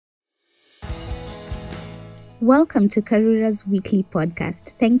Welcome to Karura's weekly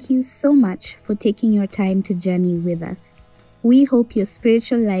podcast. Thank you so much for taking your time to journey with us. We hope your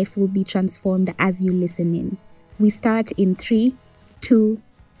spiritual life will be transformed as you listen in. We start in 3, 2,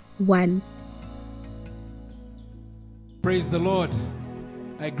 1. Praise the Lord.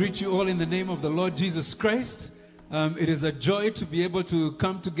 I greet you all in the name of the Lord Jesus Christ. It is a joy to be able to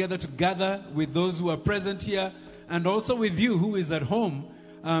come together to gather with those who are present here and also with you who is at home,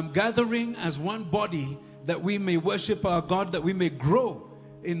 gathering as one body that we may worship our God, that we may grow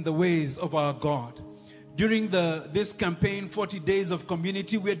in the ways of our God. During this campaign, 40 Days of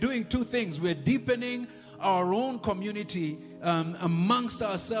Community, we're doing two things. We're deepening our own community amongst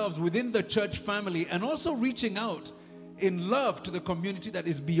ourselves within the church family, and also reaching out in love to the community that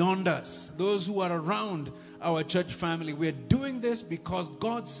is beyond us, those who are around our church family. We're doing this because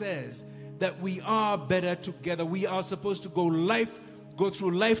God says that we are better together. We are supposed to go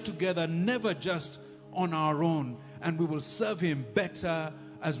through life together, never just on our own, and we will serve Him better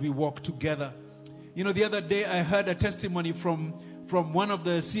as we walk together. You know, the other day I heard a testimony from one of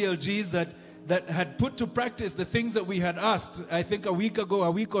the CLGs that had put to practice the things that we had asked, I think a week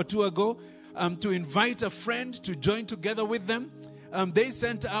or two ago, to invite a friend to join together with them. They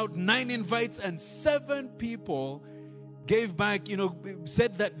sent out 9 invites and 7 people gave back,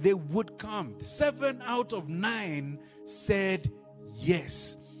 said that they would come. 7 out of 9 said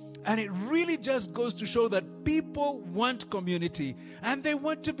yes. And it really just goes to show that people want community and they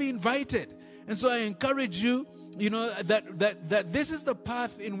want to be invited. And so I encourage you, that this is the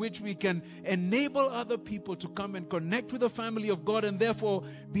path in which we can enable other people to come and connect with the family of God, and therefore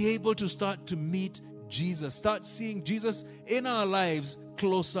be able to start to meet Jesus, start seeing Jesus in our lives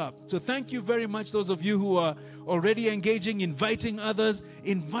close up. So thank you very much, those of you who are already engaging, inviting others.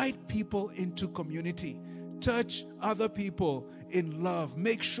 Invite people into community. Touch other people in love.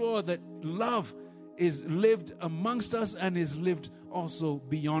 Make sure that love is lived amongst us and is lived also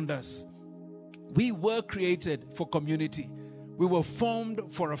beyond us. We were created for community. We were formed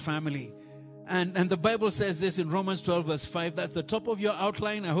for a family. And the Bible says this in Romans 12 verse 5. That's the top of your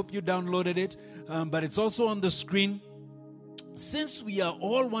outline. I hope you downloaded it. But it's also on the screen. Since we are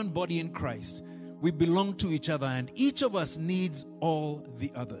all one body in Christ, we belong to each other, and each of us needs all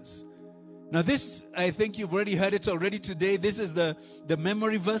the others. Now this, I think you've already heard it already today. This is the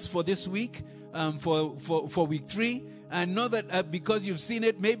memory verse for this week, for week 3. I know that because you've seen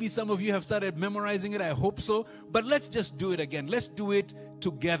it, maybe some of you have started memorizing it. I hope so. But let's just do it again. Let's do it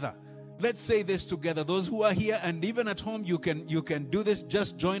together. Let's say this together. Those who are here and even at home, you can do this.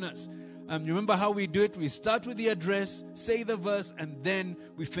 Just join us. Remember how we do it? We start with the address, say the verse, and then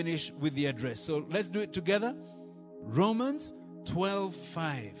we finish with the address. So let's do it together. Romans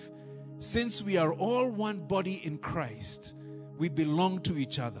 12:5. Since we are all one body in Christ, we belong to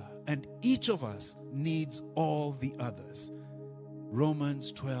each other, and each of us needs all the others.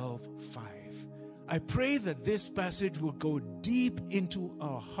 Romans 12:5. I pray that this passage will go deep into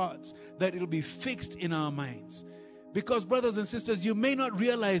our hearts, that it'll be fixed in our minds. Because, brothers and sisters, you may not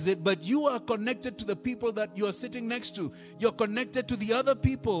realize it, but you are connected to the people that you are sitting next to. You're connected to the other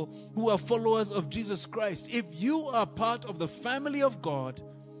people who are followers of Jesus Christ. If you are part of the family of God,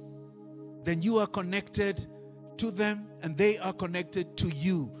 then you are connected to them and they are connected to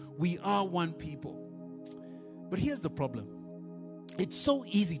you. We are one people. But here's the problem. It's so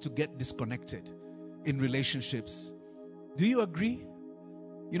easy to get disconnected in relationships. Do you agree?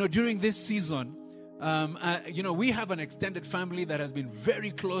 During this season, we have an extended family that has been very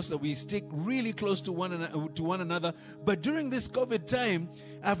close, that we stick really close to one another. But during this COVID time,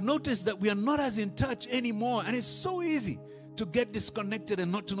 I've noticed that we are not as in touch anymore. And it's so easy to get disconnected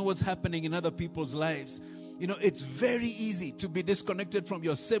and not to know what's happening in other people's lives. It's very easy to be disconnected from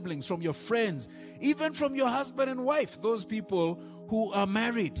your siblings, from your friends, even from your husband and wife, those people who are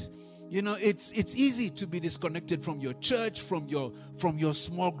married. It's easy to be disconnected from your church, from your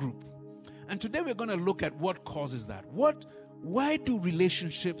small group. And today we're going to look at what causes that. Why do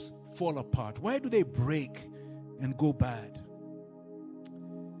relationships fall apart? Why do they break and go bad?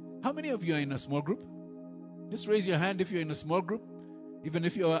 How many of you are in a small group? Just raise your hand if you're in a small group, even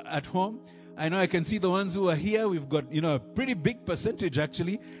if you're at home. I know I can see the ones who are here. We've got, a pretty big percentage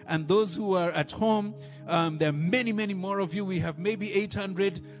actually. And those who are at home, there are many, many more of you. We have maybe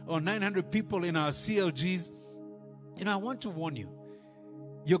 800 or 900 people in our CLGs. I want to warn you,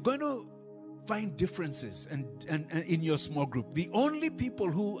 you're going to find differences and in your small group. The only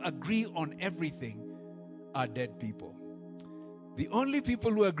people who agree on everything are dead people. The only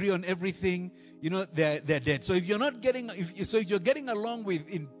people who agree on everything, they're dead. So if you're getting along with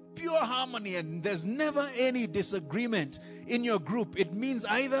in pure harmony and there's never any disagreement in your group, it means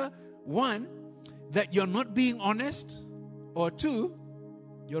either one, that you're not being honest, or 2,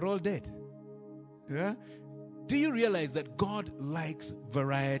 you're all dead. Yeah? Do you realize that God likes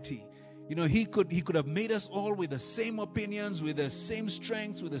variety? You know, he could have made us all with the same opinions, with the same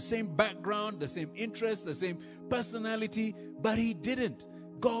strengths, with the same background, the same interests, the same personality, but he didn't.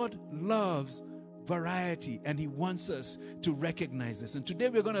 God loves variety, and he wants us to recognize this. And today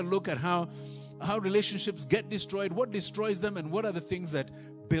we're going to look at how relationships get destroyed, what destroys them, and what are the things that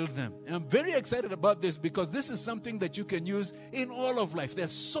build them. And I'm very excited about this because this is something that you can use in all of life.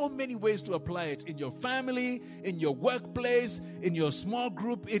 There's so many ways to apply it in your family, in your workplace, in your small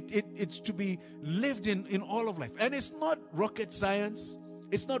group. It's to be lived in all of life. And it's not rocket science.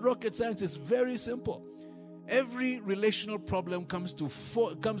 It's not rocket science. It's very simple. Every relational problem comes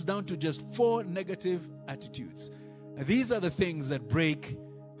down to just 4 negative attitudes. And these are the things that break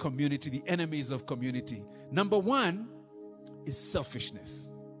community, the enemies of community. Number 1 is selfishness.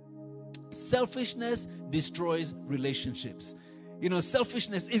 Selfishness destroys relationships. You know,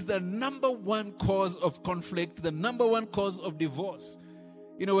 selfishness is the number 1 cause of conflict, the number 1 cause of divorce.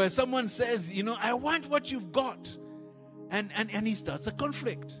 You know, where someone says, you know, I want what you've got. And he starts a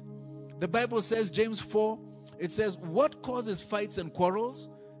conflict. The Bible says, James 4, it says, what causes fights and quarrels?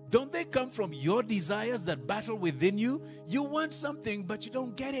 Don't they come from your desires that battle within you? You want something, but you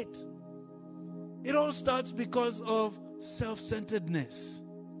don't get it. It all starts because of self-centeredness.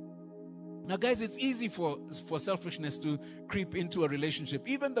 Now, guys, it's easy for selfishness to creep into a relationship.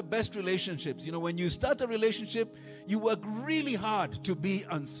 Even the best relationships, you know, when you start a relationship, you work really hard to be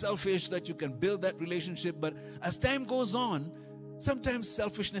unselfish, that you can build that relationship. But as time goes on, sometimes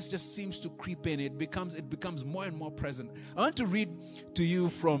selfishness just seems to creep in. It becomes more and more present. I want to read to you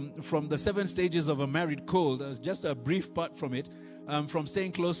from the 7 Stages of a Married Couple. There's just a brief part from it, from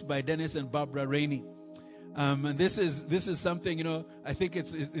Staying Close by Dennis and Barbara Rainey. And this is something, you know, I think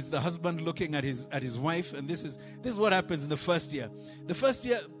it's the husband looking at his wife, and this is what happens in the first year. The first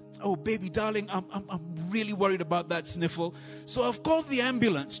year, oh baby darling, I'm really worried about that sniffle, so I've called the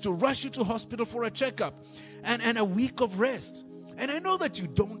ambulance to rush you to hospital for a checkup and a week of rest. And I know that you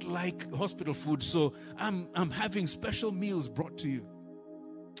don't like hospital food, so I'm having special meals brought to you.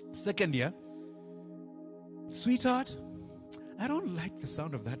 Second year, sweetheart, I don't like the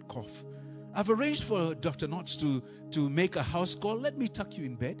sound of that cough. I've arranged for Dr. Knotts to make a house call. Let me tuck you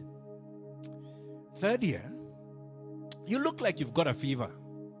in bed. Third year, you look like you've got a fever.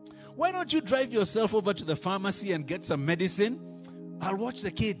 Why don't you drive yourself over to the pharmacy and get some medicine? I'll watch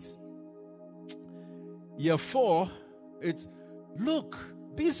the kids. Year 4, it's, look,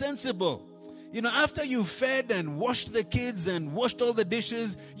 be sensible. You know, after you've fed and washed the kids and washed all the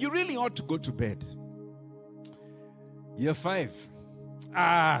dishes, you really ought to go to bed. Year 5,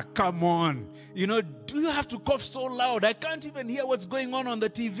 come on. You know, do you have to cough so loud? I can't even hear what's going on the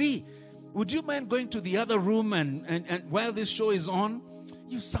TV. Would you mind going to the other room and while this show is on?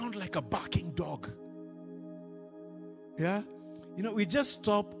 You sound like a barking dog. Yeah? You know, we just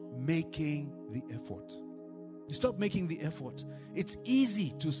stop making the effort. You stop making the effort. It's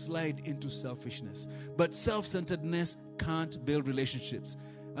easy to slide into selfishness, but self-centeredness can't build relationships.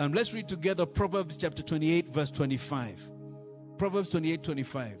 Let's read together Proverbs chapter 28, verse 25. Proverbs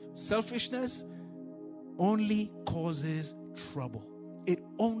 28:25. Selfishness only causes trouble. It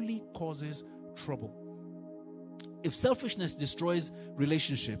only causes trouble. If selfishness destroys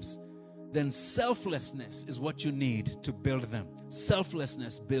relationships, then selflessness is what you need to build them.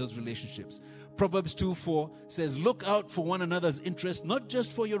 Selflessness builds relationships. Proverbs 2:4 says, look out for one another's interest, not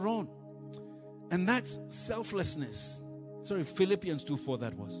just for your own. And that's selflessness. Sorry, Philippians 2:4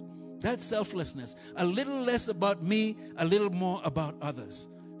 that was. That's selflessness. A little less about me, a little more about others.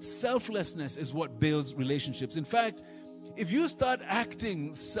 Selflessness is what builds relationships. In fact, if you start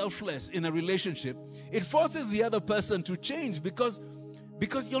acting selfless in a relationship, it forces the other person to change because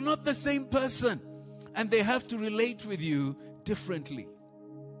you're not the same person, and they have to relate with you differently.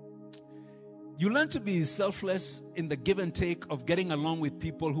 You learn to be selfless in the give and take of getting along with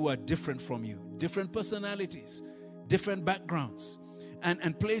people who are different from you, different personalities, different backgrounds.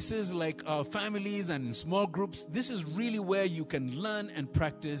 And places like our families and small groups, this is really where you can learn and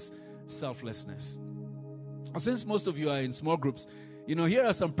practice selflessness. Since most of you are in small groups, you know, here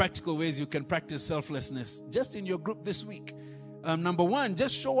are some practical ways you can practice selflessness just in your group this week. Number 1,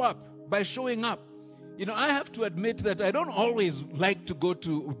 just show up by showing up. You know, I have to admit that I don't always like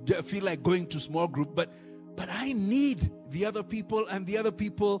to feel like going to small group, but I need the other people and the other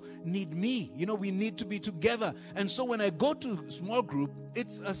people need me. You know, we need to be together. And so when I go to small group,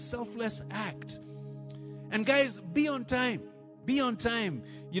 it's a selfless act. And guys, be on time. Be on time.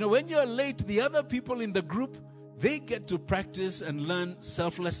 You know, when you're late, the other people in the group, they get to practice and learn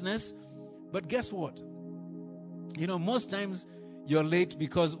selflessness. But guess what? Most times you're late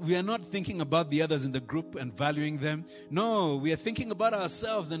because we are not thinking about the others in the group and valuing them. No, we are thinking about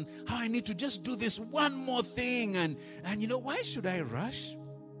ourselves and how I need to just do this one more thing. And why should I rush?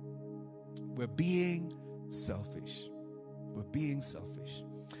 We're being selfish. We're being selfish.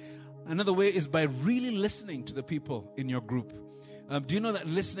 Another way is by really listening to the people in your group. Do you know that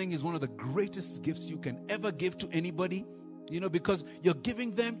listening is one of the greatest gifts you can ever give to anybody? Because you're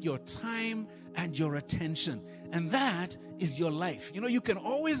giving them your time and your attention. And that is your life. You can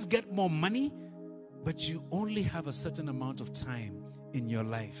always get more money, but you only have a certain amount of time in your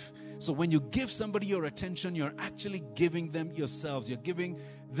life. So when you give somebody your attention, you're actually giving them yourselves. You're giving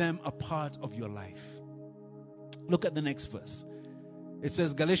them a part of your life. Look at the next verse. It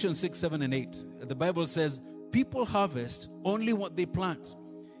says, Galatians 6, 7, and 8. The Bible says, people harvest only what they plant.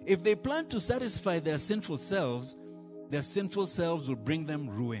 If they plant to satisfy their sinful selves will bring them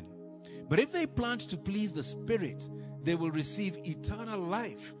ruin. But if they plant to please the Spirit, they will receive eternal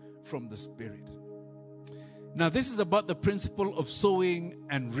life from the Spirit. Now, this is about the principle of sowing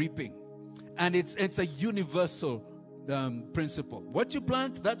and reaping. And it's a universal principle. What you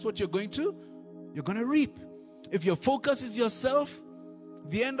plant, that's what you're going to reap. If your focus is yourself,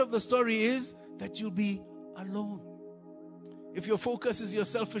 the end of the story is that you'll be alone. If your focus is your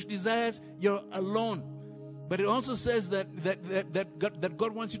selfish desires, you're alone. But it also says that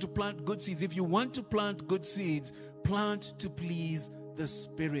God wants you to plant good seeds. If you want to plant good seeds, plant to please the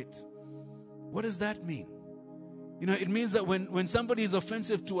Spirit. What does that mean? It means that when somebody is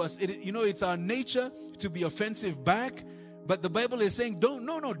offensive to us, it's our nature to be offensive back. But the Bible is saying,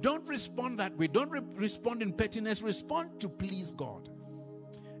 don't respond that way. Don't respond in pettiness. Respond to please God.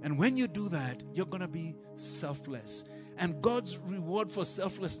 And when you do that, you're going to be selfless. And God's reward for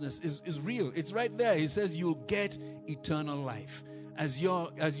selflessness is real. It's right there. He says you'll get eternal life. As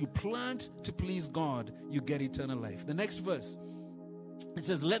you plant to please God, you get eternal life. The next verse, it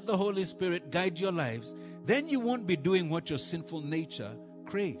says, let the Holy Spirit guide your lives. Then you won't be doing what your sinful nature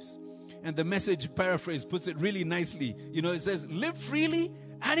craves. And the Message paraphrase puts it really nicely. It says, live freely,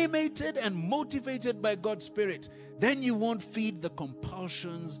 animated and motivated by God's Spirit. Then you won't feed the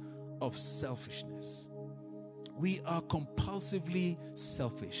compulsions of selfishness. We are compulsively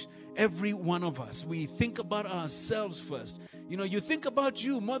selfish. Every one of us, we think about ourselves first. You think about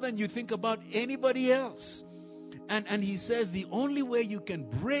you more than you think about anybody else. And he says the only way you can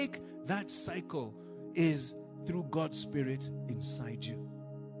break that cycle is through God's Spirit inside you.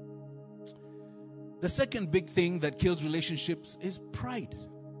 The second big thing that kills relationships is pride.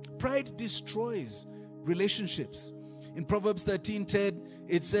 Pride destroys relationships. In Proverbs 13:10,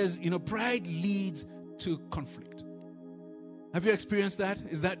 it says, pride leads to conflict. Have you experienced that?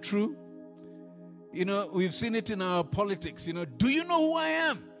 Is that true? We've seen it in our politics. Do you know who I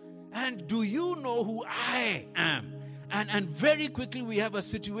am? And do you know who I am? And very quickly we have a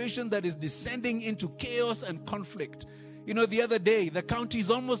situation that is descending into chaos and conflict. The other day, the counties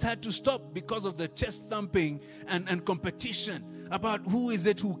almost had to stop because of the chest thumping and competition about who is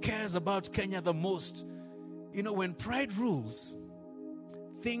it who cares about Kenya the most. When pride rules,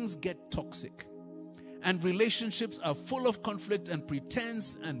 things get toxic. And relationships are full of conflict and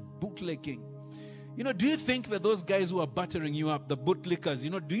pretense and bootlicking. Do you think that those guys who are buttering you up, the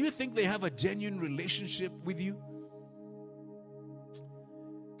bootlickers, do you think they have a genuine relationship with you?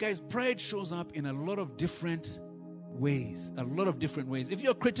 Guys, pride shows up in a lot of different ways. If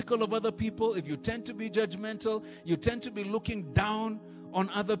you're critical of other people, if you tend to be judgmental, you tend to be looking down on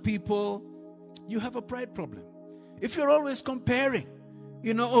other people, you have a pride problem. If you're always comparing,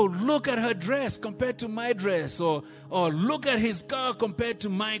 look at her dress compared to my dress, or look at his car compared to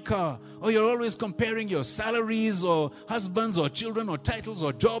my car, or you're always comparing your salaries or husbands or children or titles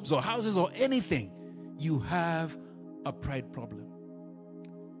or jobs or houses or anything, you have a pride problem.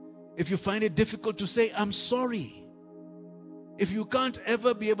 If you find it difficult to say, I'm sorry, if you can't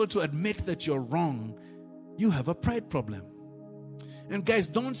ever be able to admit that you're wrong, you have a pride problem. And guys,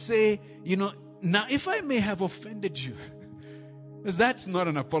 don't say, now if I may have offended you, because that's not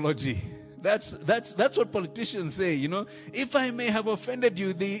an apology. That's what politicians say, If I may have offended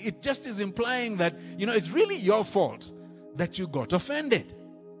you, it just is implying that, it's really your fault that you got offended.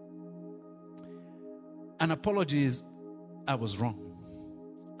 An apology is, I was wrong.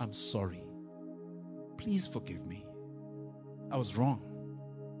 I'm sorry. Please forgive me. I was wrong.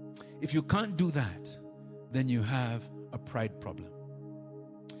 If you can't do that, then you have a pride problem.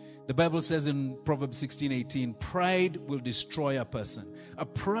 The Bible says in Proverbs 16:18, pride will destroy a person. A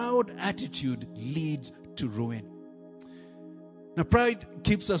proud attitude leads to ruin. Now, pride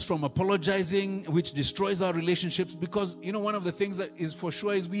keeps us from apologizing, which destroys our relationships, because, one of the things that is for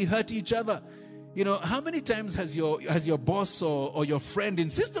sure is we hurt each other. How many times has your boss or your friend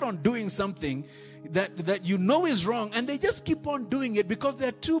insisted on doing something that is wrong, and they just keep on doing it because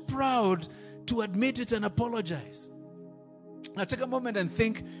they're too proud to admit it and apologize? Now, take a moment and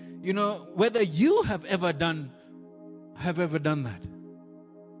think, whether you have ever done that.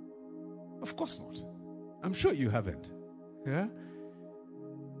 Of course not. I'm sure you haven't. Yeah?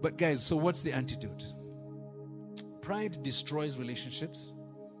 But guys, so what's the antidote? Pride destroys relationships.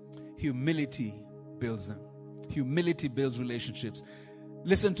 Humility builds them. Humility builds relationships.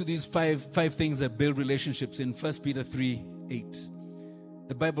 Listen to these five things that build relationships in 1 Peter 3:8.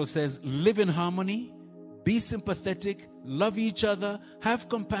 The Bible says, live in harmony, be sympathetic, love each other, have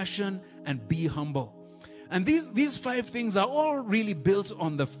compassion, and be humble. And these 5 things are all really built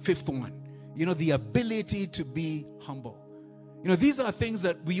on the 5th one. The ability to be humble. These are things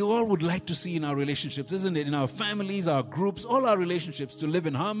that we all would like to see in our relationships, isn't it? In our families, our groups, all our relationships, to live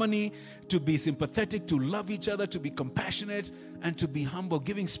in harmony, to be sympathetic, to love each other, to be compassionate, and to be humble,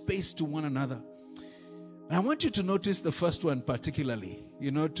 giving space to one another. And I want you to notice the first one particularly,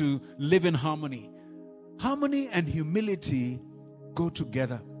 to live in harmony. Harmony and humility go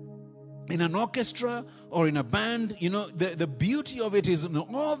together. In an orchestra or in a band, the beauty of it is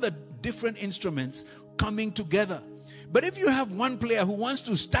all the different instruments coming together. But if you have one player who wants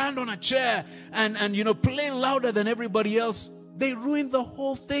to stand on a chair and play louder than everybody else, they ruin the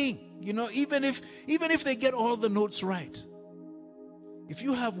whole thing. Even if they get all the notes right. If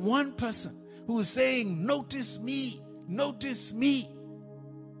you have one person who is saying, notice me,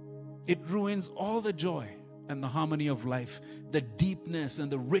 it ruins all the joy and the harmony of life, the deepness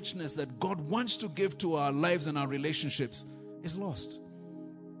and the richness that God wants to give to our lives and our relationships is lost.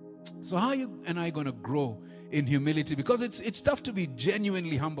 So how are you and I going to grow in humility? Because it's tough to be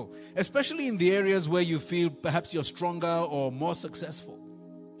genuinely humble, especially in the areas where you feel perhaps you're stronger or more successful.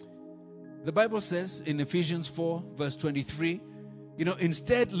 The Bible says in Ephesians 4 verse 23,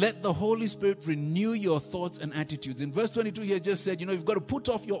 instead let the Holy Spirit renew your thoughts and attitudes. In verse 22 he just said, you've got to put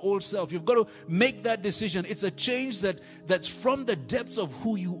off your old self. You've got to make that decision. It's a change that's from the depths of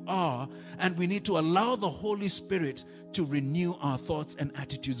who you are, and we need to allow the Holy Spirit to renew our thoughts and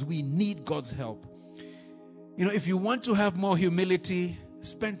attitudes. We need God's help. If you want to have more humility,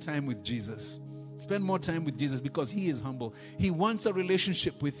 spend time with Jesus. Spend more time with Jesus, because he is humble. He wants a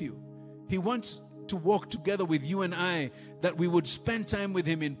relationship with you. He wants to walk together with you and I, that we would spend time with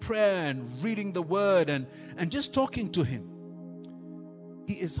him in prayer and reading the word and just talking to him.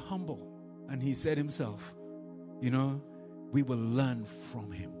 He is humble, and he said himself, we will learn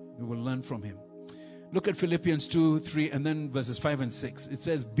from him. We will learn from him. Look at Philippians 2:3 and then verses 5 and 6. It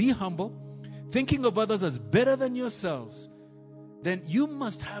says, be humble, thinking of others as better than yourselves. Then you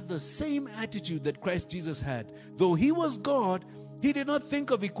must have the same attitude that Christ Jesus had. Though he was God, he did not think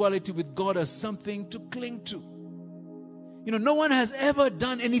of equality with God as something to cling to. No one has ever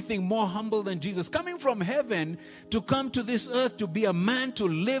done anything more humble than Jesus. Coming from heaven to come to this earth, to be a man, to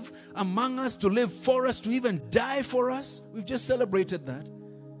live among us, to live for us, to even die for us. We've just celebrated that.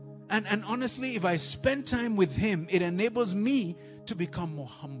 And honestly, if I spend time with him, it enables me to become more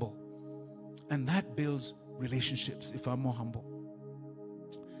humble. And that builds relationships if I'm more humble.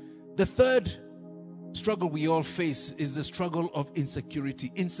 The third struggle we all face is the struggle of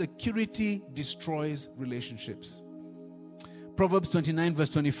insecurity. Insecurity destroys relationships. Proverbs 29 verse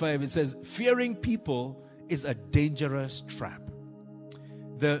 25, it says, fearing people is a dangerous trap.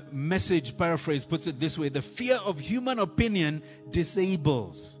 The Message paraphrase puts it this way: the fear of human opinion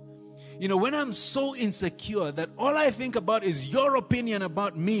disables. When I'm so insecure that all I think about is your opinion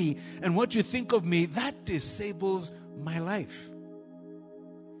about me and what you think of me, that disables my life.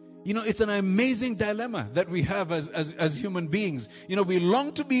 It's an amazing dilemma that we have as human beings. We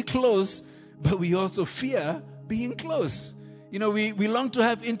long to be close, but we also fear being close. We long to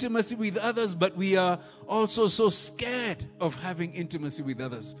have intimacy with others, but we are also so scared of having intimacy with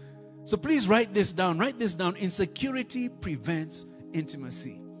others. So please write this down. Write this down. Insecurity prevents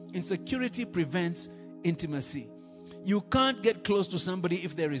intimacy. Insecurity prevents intimacy. You can't get close to somebody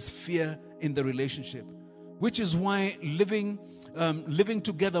if there is fear in the relationship, which is why living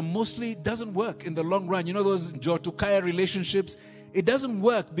together mostly doesn't work in the long run. Those Jotukaya relationships, it doesn't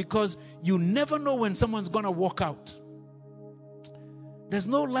work because you never know when someone's going to walk out. There's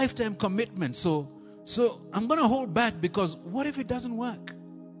no lifetime commitment. So I'm going to hold back, because what if it doesn't work?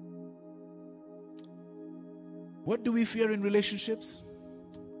 What do we fear in relationships?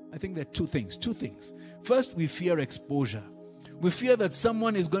 I think there are two things. First, we fear exposure. We fear that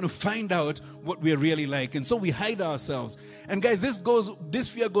someone is going to find out what we're really like. And so we hide ourselves. And guys, this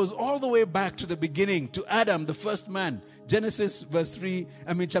fear goes all the way back to the beginning, to Adam, the first man. Genesis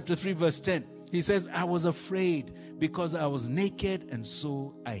chapter 3, verse 10. He says, I was afraid because I was naked and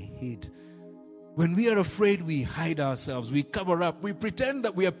so I hid. When we are afraid, we hide ourselves. We cover up. We pretend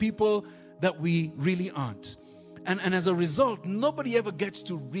that we are people that we really aren't. And as a result, nobody ever gets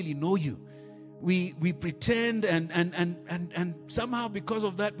to really know you. We pretend and somehow because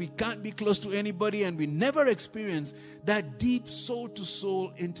of that, we can't be close to anybody, and we never experience that deep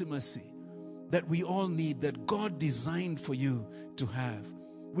soul-to-soul intimacy that we all need, that God designed for you to have.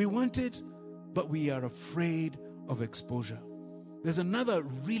 We want it, but we are afraid of exposure. There's another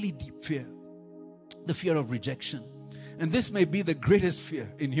really deep fear, the fear of rejection. And this may be the greatest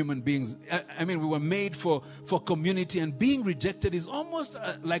fear in human beings. I mean, we were made for community, and being rejected is almost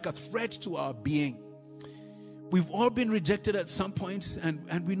like a threat to our being. We've all been rejected at some point,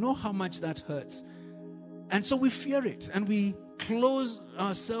 and we know how much that hurts. And so we fear it, and we close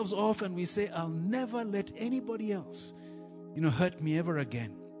ourselves off, and we say, I'll never let anybody else, hurt me ever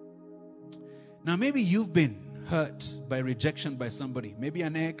again. Now, maybe you've been hurt by rejection by somebody, maybe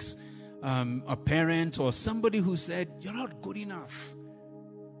an ex, a parent, or somebody who said, you're not good enough.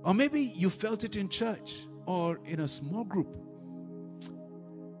 Or maybe you felt it in church or in a small group.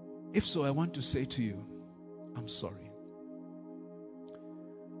 If so, I want to say to you, I'm sorry.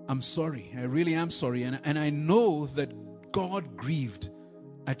 I'm sorry. I really am sorry. And I know that God grieved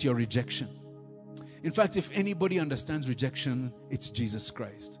at your rejection. In fact, if anybody understands rejection, it's Jesus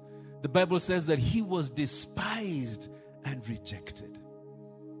Christ. The Bible says that he was despised and rejected.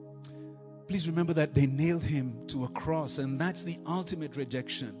 Please remember that they nailed him to a cross, and that's the ultimate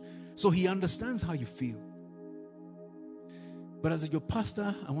rejection. So he understands how you feel. But as your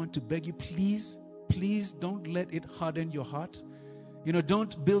pastor, I want to beg you, please don't let it harden your heart.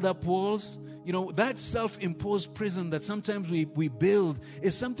 Don't build up walls. That self-imposed prison that sometimes we build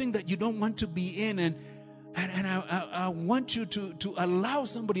is something that you don't want to be in. And I want you to allow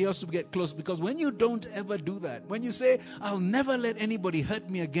somebody else to get close, because when you don't ever do that, when you say, I'll never let anybody hurt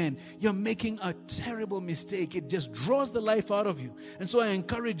me again, you're making a terrible mistake. It just draws the life out of you. And so I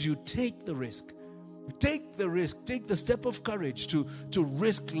encourage you, take the risk. Take the risk. Take the step of courage to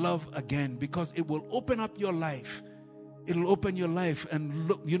risk love again, because it will open up your life. It'll open your life and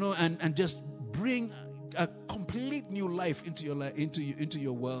look, and just bring a complete new life into your life, into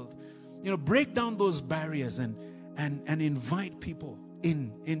your world. Break down those barriers and invite people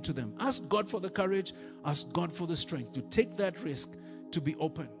into them. Ask God for the courage. Ask God for the strength to take that risk, to be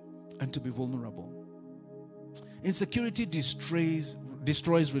open and to be vulnerable. Insecurity destroys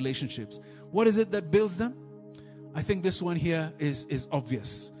relationships. What is it that builds them? I think this one here is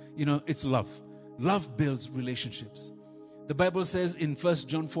obvious. It's love. Love builds relationships. The Bible says in 1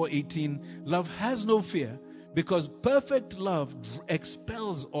 John 4:18, love has no fear, because perfect love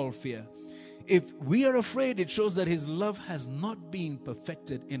expels all fear. If we are afraid, it shows that his love has not been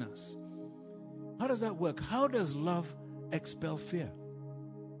perfected in us. How does that work? How does love expel fear?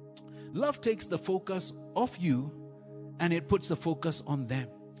 Love takes the focus off you and it puts the focus on them.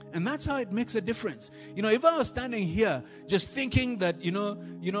 And that's how it makes a difference. If I was standing here just thinking that,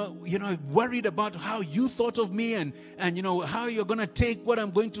 worried about how you thought of me and how you're going to take what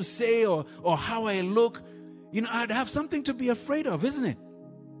I'm going to say or how I look, I'd have something to be afraid of, isn't it?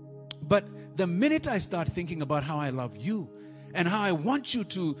 But the minute I start thinking about how I love you and how I want you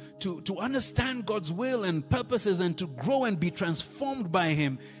to understand God's will and purposes and to grow and be transformed by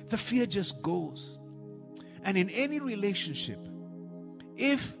him, the fear just goes. And in any relationship,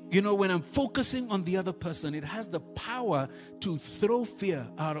 if, when I'm focusing on the other person, it has the power to throw fear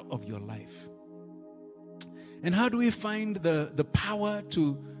out of your life. And how do we find the power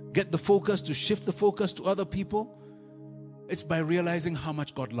to get the focus, to shift the focus to other people? It's by realizing how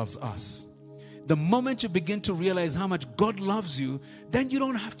much God loves us. The moment you begin to realize how much God loves you, then you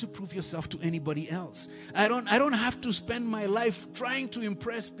don't have to prove yourself to anybody else. I don't have to spend my life trying to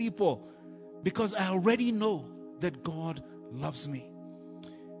impress people, because I already know that God loves me.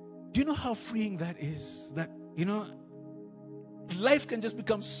 Do you know how freeing that is? That, life can just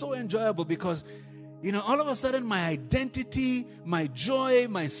become so enjoyable because, all of a sudden my identity, my joy,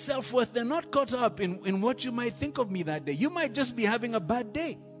 my self-worth, they're not caught up in what you might think of me that day. You might just be having a bad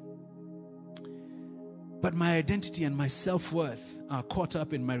day. But my identity and my self-worth are caught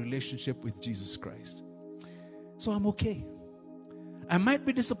up in my relationship with Jesus Christ. So I'm okay. I might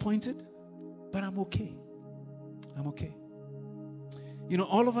be disappointed, but I'm okay. I'm okay.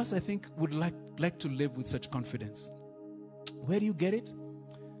 All of us, I think, would like to live with such confidence. Where do you get it?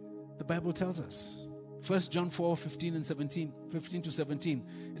 The Bible tells us. 1 John 4, 15 to 17.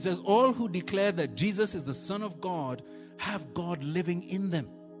 It says, all who declare that Jesus is the Son of God have God living in them.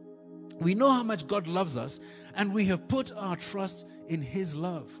 We know how much God loves us, and we have put our trust in His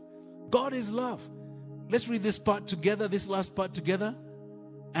love. God is love. Let's read this part together, this last part together.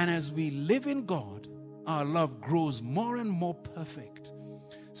 And as we live in God, our love grows more and more perfect.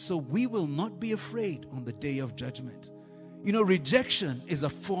 So we will not be afraid on the day of judgment. You know, rejection is a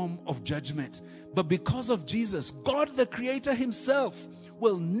form of judgment. But because of Jesus, God the Creator Himself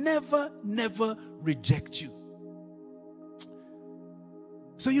will never, never reject you.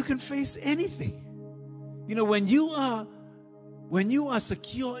 So you can face anything. You know, when you are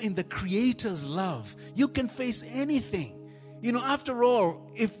secure in the Creator's love, you can face anything. You know, after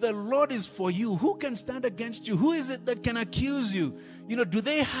all, if the Lord is for you, who can stand against you? Who is it that can accuse you? You know, do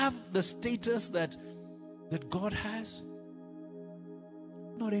they have the status that God has?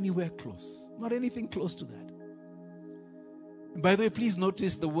 Not anywhere close. Not anything close to that. By the way, please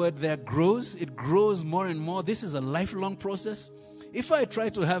notice the word there, grows. It grows more and more. This is a lifelong process. If I try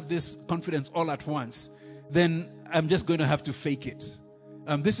to have this confidence all at once, then I'm just going to have to fake it.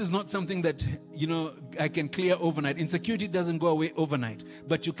 This is not something that, you know, I can clear overnight. Insecurity doesn't go away overnight,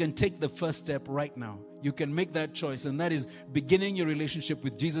 but you can take the first step right now. You can make that choice, and that is beginning your relationship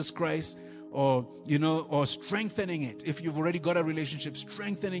with Jesus Christ, or, you know, or strengthening it. If you've already got a relationship,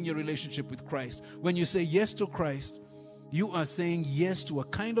 strengthening your relationship with Christ. When you say yes to Christ, you are saying yes to a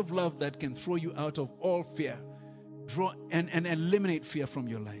kind of love that can throw you out of all fear, and eliminate fear from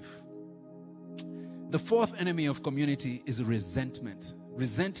your life. The fourth enemy of community is resentment.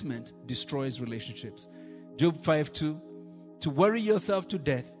 Resentment destroys relationships. Job 5:2, to worry yourself to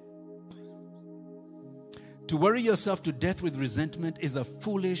death with resentment is a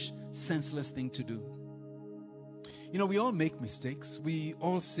foolish, senseless thing to do. You know, we all make mistakes. We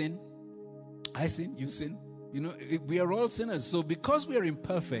all sin. I sin, you sin. You know, we are all sinners. So because we are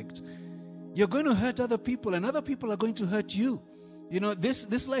imperfect, you're going to hurt other people, and other people are going to hurt you. You know,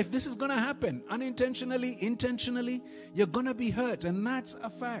 this life, this is going to happen. Unintentionally, intentionally, you're going to be hurt. And that's a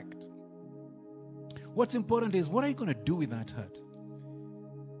fact. What's important is, what are you going to do with that hurt?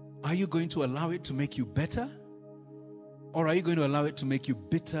 Are you going to allow it to make you better? Or are you going to allow it to make you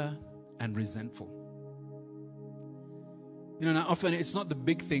bitter and resentful? You know, now often it's not the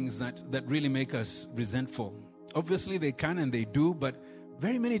big things that really make us resentful. Obviously they can and they do, but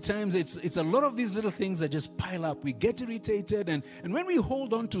very many times it's a lot of these little things that just pile up. We get irritated, and when we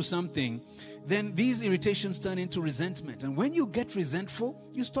hold on to something, then these irritations turn into resentment. And when you get resentful,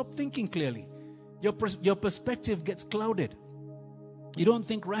 you stop thinking clearly. Your perspective gets clouded. You don't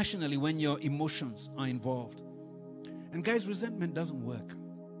think rationally when your emotions are involved. And guys, resentment doesn't work.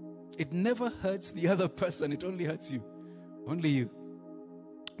 It never hurts the other person. It only hurts you. Only you.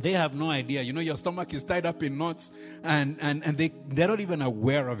 They have no idea. You know, your stomach is tied up in knots, and they're not even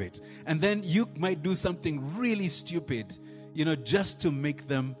aware of it. And then you might do something really stupid, you know, just to make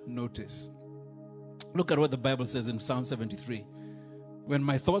them notice. Look at what the Bible says in Psalm 73. When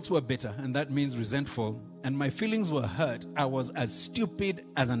my thoughts were bitter, and that means resentful, and my feelings were hurt, I was as stupid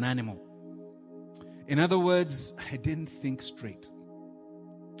as an animal. In other words, I didn't think straight.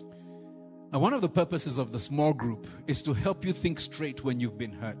 Now, one of the purposes of the small group is to help you think straight when you've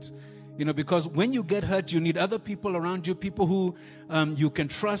been hurt. You know, because when you get hurt, you need other people around you, people who you can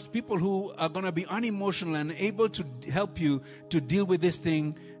trust, people who are going to be unemotional and able to help you to deal with this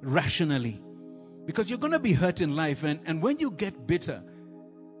thing rationally. Because you're going to be hurt in life, and when you get bitter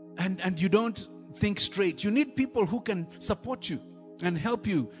and you don't think straight, you need people who can support you and help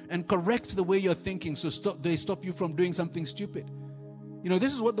you and correct the way you're thinking, so they stop you from doing something stupid. You know,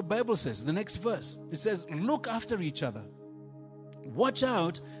 this is what the Bible says, the next verse. It says, look after each other. Watch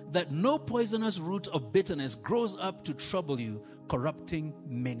out that no poisonous root of bitterness grows up to trouble you, corrupting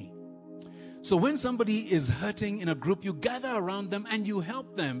many. So when somebody is hurting in a group, you gather around them and you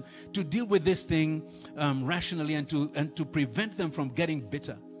help them to deal with this thing rationally and to prevent them from getting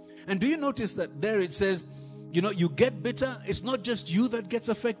bitter. And do you notice that there it says, you know, you get bitter, it's not just you that gets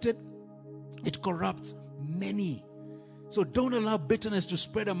affected, it corrupts many. So don't allow bitterness to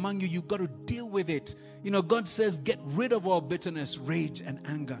spread among you. You've got to deal with it. You know, God says, get rid of all bitterness, rage, and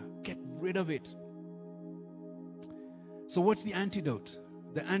anger. Get rid of it. So what's the antidote?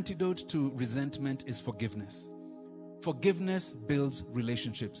 The antidote to resentment is forgiveness. Forgiveness builds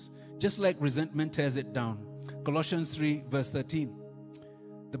relationships, just like resentment tears it down. Colossians 3, verse 13.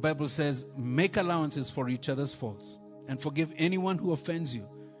 The Bible says, make allowances for each other's faults and forgive anyone who offends you.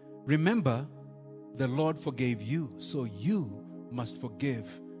 Remember, the Lord forgave you, so you must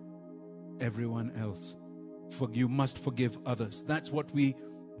forgive everyone else. You must forgive others. That's what we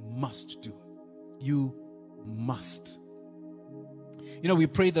must do. You must. You know, we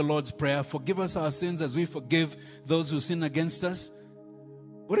pray the Lord's Prayer, forgive us our sins as we forgive those who sin against us.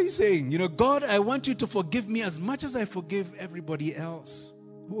 What are you saying? You know, God, I want you to forgive me as much as I forgive everybody else.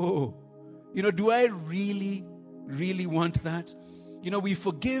 Whoa. You know, do I really, really want that? You know, we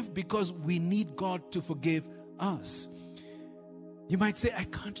forgive because we need God to forgive us. You might say, I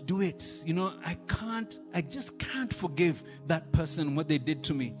can't do it. You know, I just can't forgive that person what they did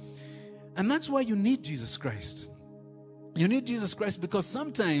to me. And that's why you need Jesus Christ. You need Jesus Christ because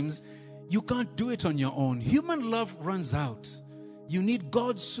sometimes you can't do it on your own. Human love runs out. You need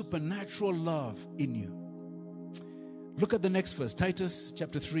God's supernatural love in you. Look at the next verse, Titus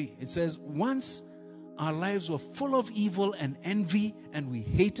chapter 3. It says, once our lives were full of evil and envy, and we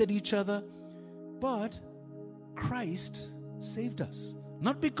hated each other, but Christ saved us.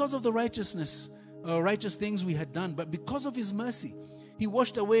 Not because of the righteous things we had done, but because of His mercy. He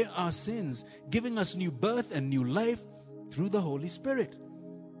washed away our sins, giving us new birth and new life through the Holy Spirit.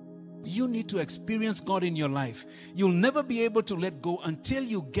 You need to experience God in your life. You'll never be able to let go until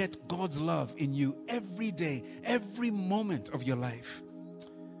you get God's love in you every day, every moment of your life.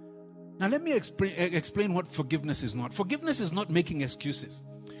 Now let me explain what forgiveness is not. Forgiveness is not making excuses.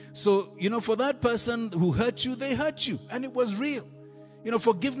 So, you know, for that person who hurt you, they hurt you, and it was real. You know,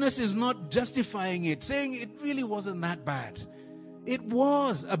 forgiveness is not justifying it, saying it really wasn't that bad. It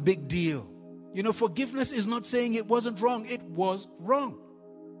was a big deal. You know, forgiveness is not saying it wasn't wrong. It was wrong.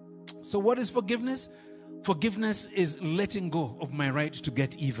 So what is forgiveness? Forgiveness is letting go of my right to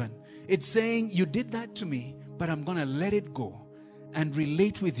get even. It's saying, you did that to me, but I'm going to let it go and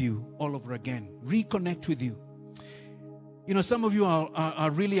relate with you all over again. Reconnect with you. You know, some of you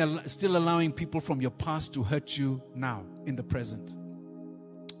are really still allowing people from your past to hurt you now, in the present.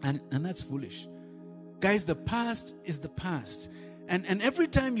 And that's foolish. Guys, the past is the past. And every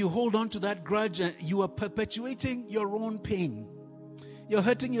time you hold on to that grudge, you are perpetuating your own pain. You're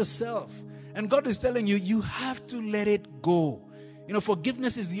hurting yourself. And God is telling you, you have to let it go. You know,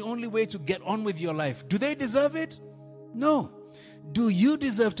 forgiveness is the only way to get on with your life. Do they deserve it? No. Do you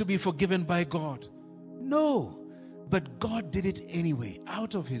deserve to be forgiven by God? No. But God did it anyway,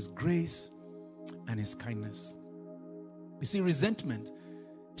 out of His grace and His kindness. You see, resentment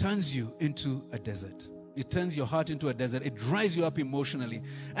turns you into a desert. It turns your heart into a desert. It dries you up emotionally.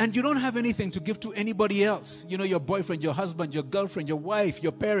 And you don't have anything to give to anybody else. You know, your boyfriend, your husband, your girlfriend, your wife,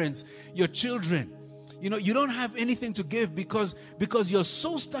 your parents, your children. You know, you don't have anything to give because you're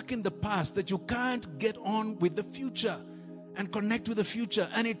so stuck in the past that you can't get on with the future and connect with the future.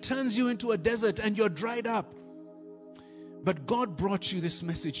 And it turns you into a desert and you're dried up. But God brought you this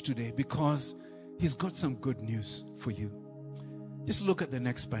message today because He's got some good news for you. Just look at the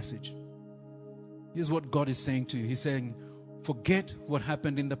next passage. Here's what God is saying to you. He's saying, forget what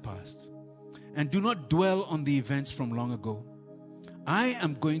happened in the past and do not dwell on the events from long ago. I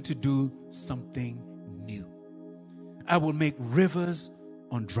am going to do something new. I will make rivers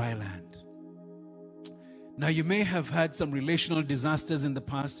on dry land. Now, you may have had some relational disasters in the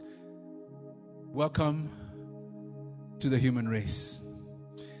past. Welcome to the human race.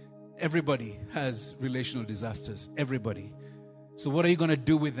 Everybody has relational disasters. Everybody. So what are you going to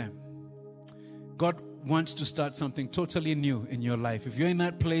do with them? God wants to start something totally new in your life. If you're in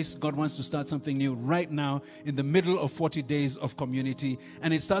that place, God wants to start something new right now in the middle of 40 days of community.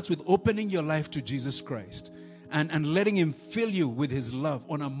 And it starts with opening your life to Jesus Christ and letting Him fill you with His love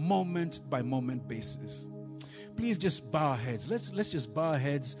on a moment-by-moment basis. Please just bow our heads. Let's just bow our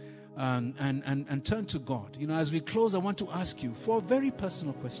heads and turn to God. You know, as we close, I want to ask you 4 very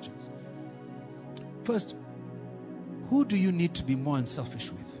personal questions. First, who do you need to be more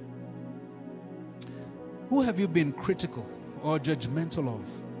unselfish with? Who have you been critical or judgmental of?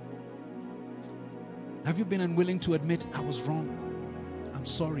 Have you been unwilling to admit, I was wrong? I'm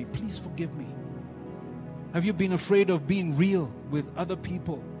sorry, please forgive me. Have you been afraid of being real with other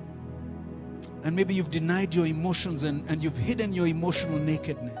people? And maybe you've denied your emotions and you've hidden your emotional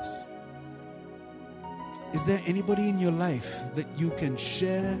nakedness. Is there anybody in your life that you can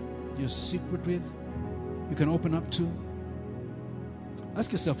share your secret with? You can open up to?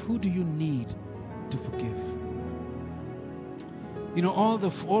 Ask yourself, who do you need to forgive? You know, all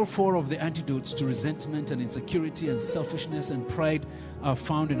 4 of the antidotes to resentment and insecurity and selfishness and pride are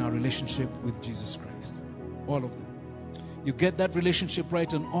found in our relationship with Jesus Christ. All of them. You get that relationship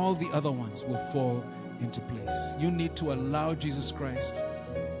right and all the other ones will fall into place. You need to allow Jesus Christ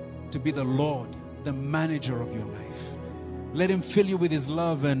to be the Lord, the manager of your life. Let Him fill you with His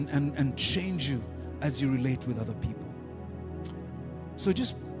love and change you as you relate with other people. So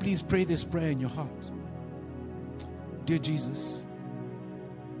just please pray this prayer in your heart. Dear Jesus,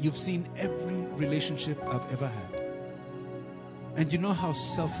 You've seen every relationship I've ever had. And you know how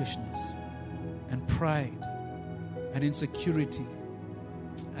selfishness and pride and insecurity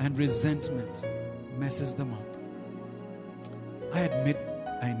and resentment messes them up. I admit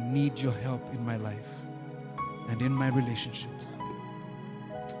I need your help in my life and in my relationships.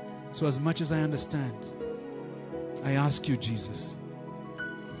 So as much as I understand, I ask you, Jesus,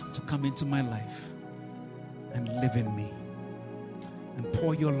 to come into my life and live in me and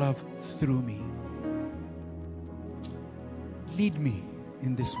pour your love through me. Lead me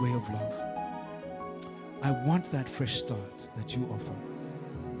in this way of love. I want that fresh start that you offer.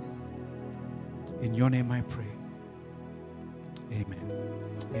 In your name I pray. Amen.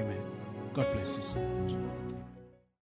 Amen. God bless you so much.